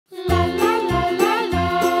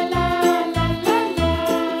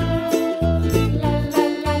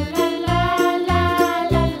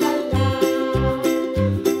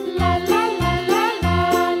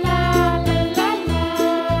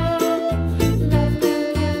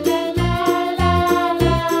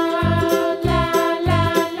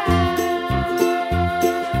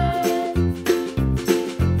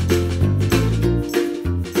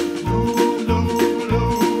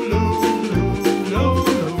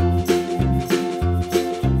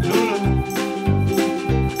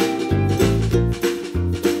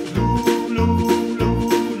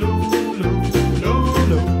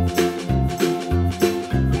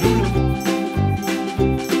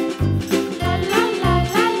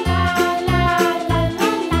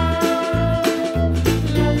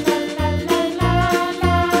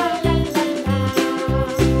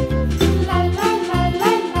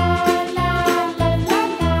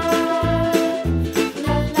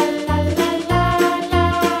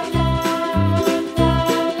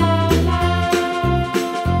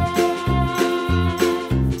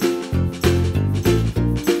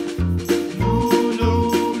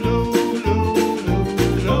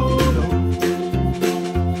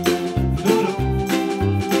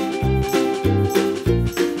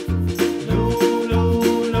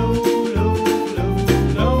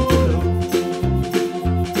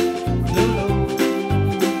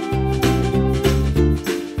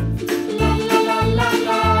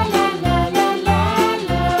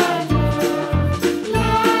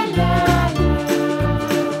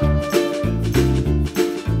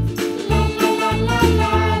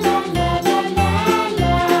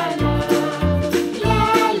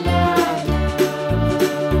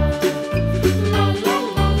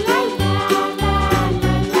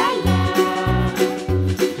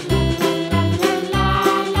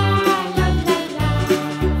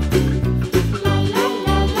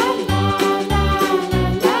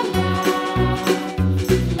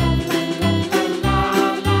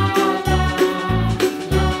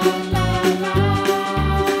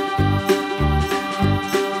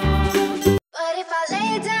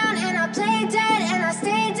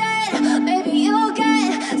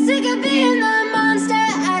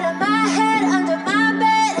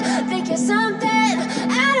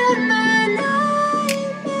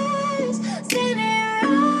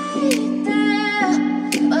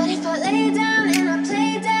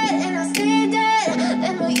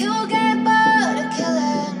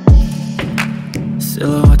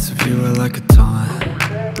Silhouettes of you are like a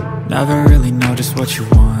taunt. Never really know just what you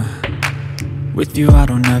want. With you I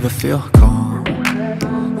don't ever feel calm.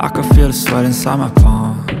 I can feel the sweat inside my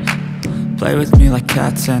palms. Play with me like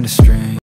cats and a string.